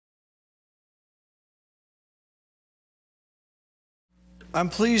I'm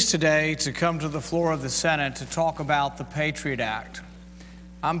pleased today to come to the floor of the Senate to talk about the Patriot Act.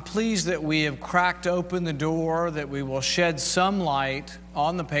 I'm pleased that we have cracked open the door, that we will shed some light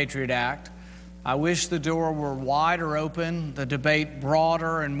on the Patriot Act. I wish the door were wider open, the debate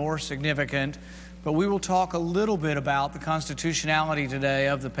broader and more significant, but we will talk a little bit about the constitutionality today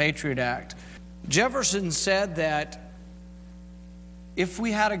of the Patriot Act. Jefferson said that if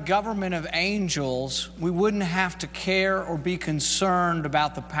we had a government of angels, we wouldn't have to care or be concerned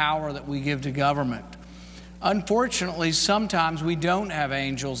about the power that we give to government. Unfortunately, sometimes we don't have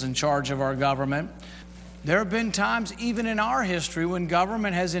angels in charge of our government. There have been times, even in our history, when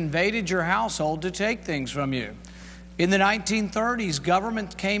government has invaded your household to take things from you. In the 1930s,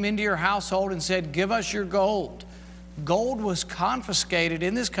 government came into your household and said, "Give us your gold." Gold was confiscated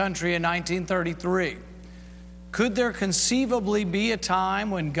in this country in 1933. Could there conceivably be a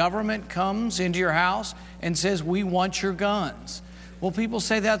time when government comes into your house and says, "We want your guns"? Well, people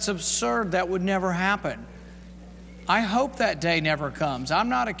say that's absurd. That would never happen. I hope that day never comes. I'm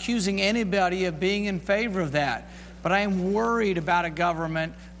not accusing anybody of being in favor of that, but I am worried about a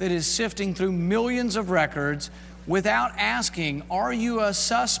government that is sifting through millions of records without asking, are you a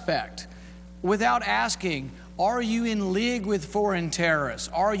suspect? Without asking, are you in league with foreign terrorists?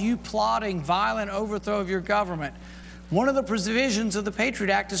 Are you plotting violent overthrow of your government? One of the provisions of the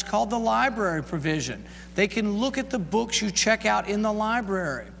Patriot Act is called the library provision. They can look at the books you check out in the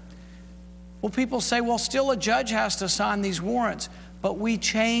library. Well, people say, well, still a judge has to sign these warrants, but we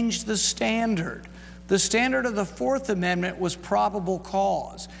changed the standard. The standard of the Fourth Amendment was probable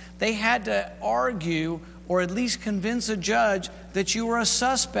cause. They had to argue or at least convince a judge that you were a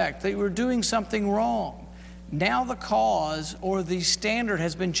suspect, that you were doing something wrong. Now the cause or the standard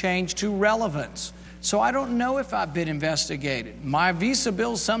has been changed to relevance. So I don't know if I've been investigated. My Visa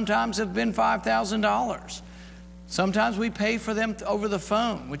bills sometimes have been $5,000. Sometimes we pay for them over the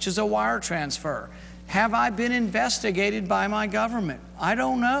phone, which is a wire transfer. Have I been investigated by my government? I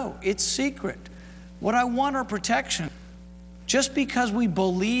don't know. It's secret. What I want are protection. Just because we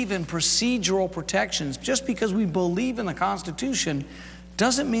believe in procedural protections, just because we believe in the Constitution,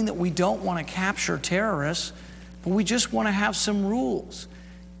 doesn't mean that we don't want to capture terrorists, but we just want to have some rules.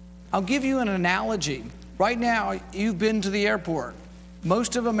 I'll give you an analogy. Right now, you've been to the airport.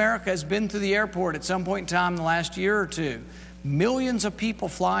 Most of America has been to the airport at some point in time in the last year or two. Millions of people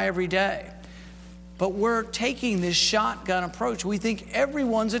fly every day. But we're taking this shotgun approach. We think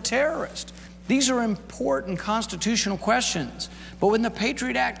everyone's a terrorist. These are important constitutional questions. But when the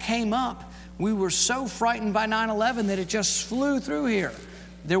Patriot Act came up, we were so frightened by 9/11 that it just flew through here.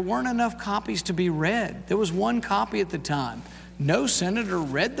 There weren't enough copies to be read. There was one copy at the time. No senator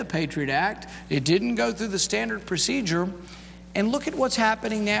read the Patriot Act. It didn't go through the standard procedure. And look at what's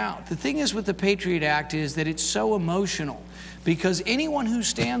happening now. The thing is with the Patriot Act is that it's so emotional, because anyone who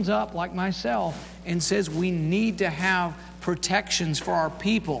stands up like myself and says we need to have protections for our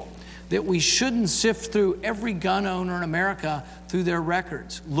people, that we shouldn't sift through every gun owner in America through their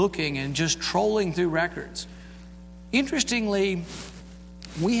records, looking and just trolling through records. Interestingly,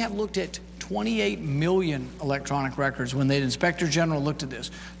 we have looked at 28 million electronic records when the Inspector General looked at this.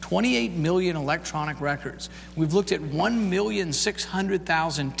 28 million electronic records. We've looked at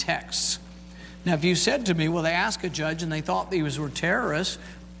 1,600,000 texts. Now, if you said to me, well, they asked a judge and they thought these were terrorists,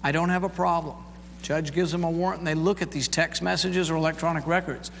 I don't have a problem. Judge gives them a warrant and they look at these text messages or electronic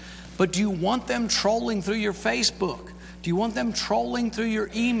records. But do you want them trolling through your Facebook? Do you want them trolling through your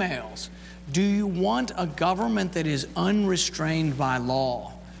emails? Do you want a government that is unrestrained by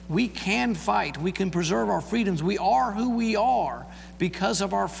law? We can fight. We can preserve our freedoms. We are who we are because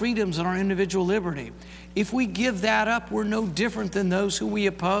of our freedoms and our individual liberty. If we give that up, we're no different than those who we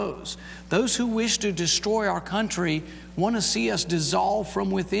oppose. Those who wish to destroy our country want to see us dissolve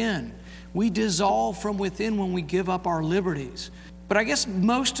from within. We dissolve from within when we give up our liberties. But I guess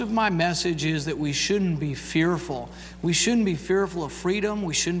most of my message is that we shouldn't be fearful. We shouldn't be fearful of freedom.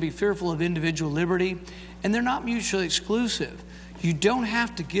 We shouldn't be fearful of individual liberty. And they're not mutually exclusive. You don't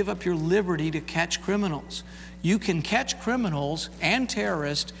have to give up your liberty to catch criminals. You can catch criminals and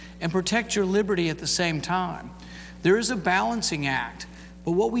terrorists and protect your liberty at the same time. There is a balancing act.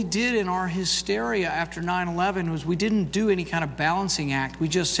 But what we did in our hysteria after 9/11 was we didn't do any kind of balancing act. We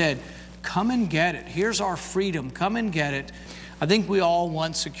just said, come and get it. Here's our freedom. Come and get it. I think we all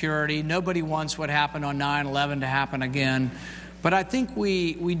want security. Nobody wants what happened on 9/11 to happen again. But I think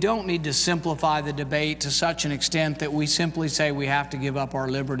we don't need to simplify the debate to such an extent that we simply say we have to give up our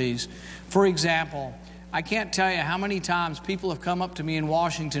liberties. For example, I can't tell you how many times people have come up to me in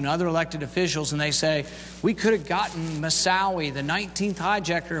Washington, other elected officials, and they say, we could have gotten Moussaoui, the 19th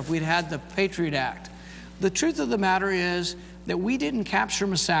hijacker, if we'd had the Patriot Act. The truth of the matter is that we didn't capture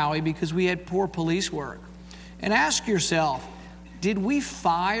Moussaoui because we had poor police work. And ask yourself, did we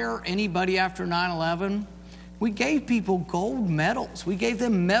fire anybody after 9/11? We gave people gold medals. We gave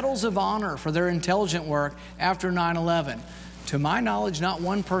them medals of honor for their intelligent work after 9/11. To my knowledge, not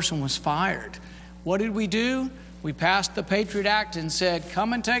one person was fired. What did we do? We passed the Patriot Act and said,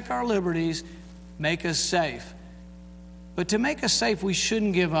 come and take our liberties, make us safe. But to make us safe, we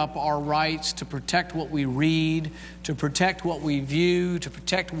shouldn't give up our rights to protect what we read, to protect what we view, to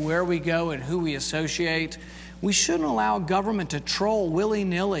protect where we go and who we associate. We shouldn't allow government to troll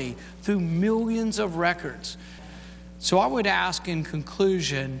willy-nilly through millions of records. So I would ask in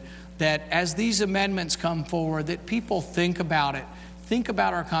conclusion that as these amendments come forward, that people think about it, think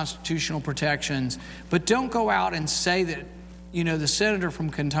about our constitutional protections, but don't go out and say that, you know, the senator from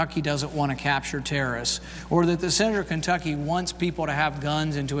Kentucky doesn't want to capture terrorists, or that the senator from Kentucky wants people to have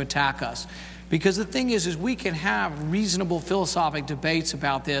guns and to attack us. Because the thing is we can have reasonable philosophic debates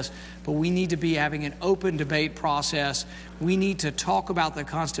about this, but we need to be having an open debate process. We need to talk about the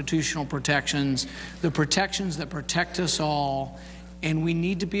constitutional protections, the protections that protect us all, and we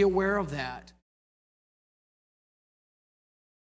need to be aware of that.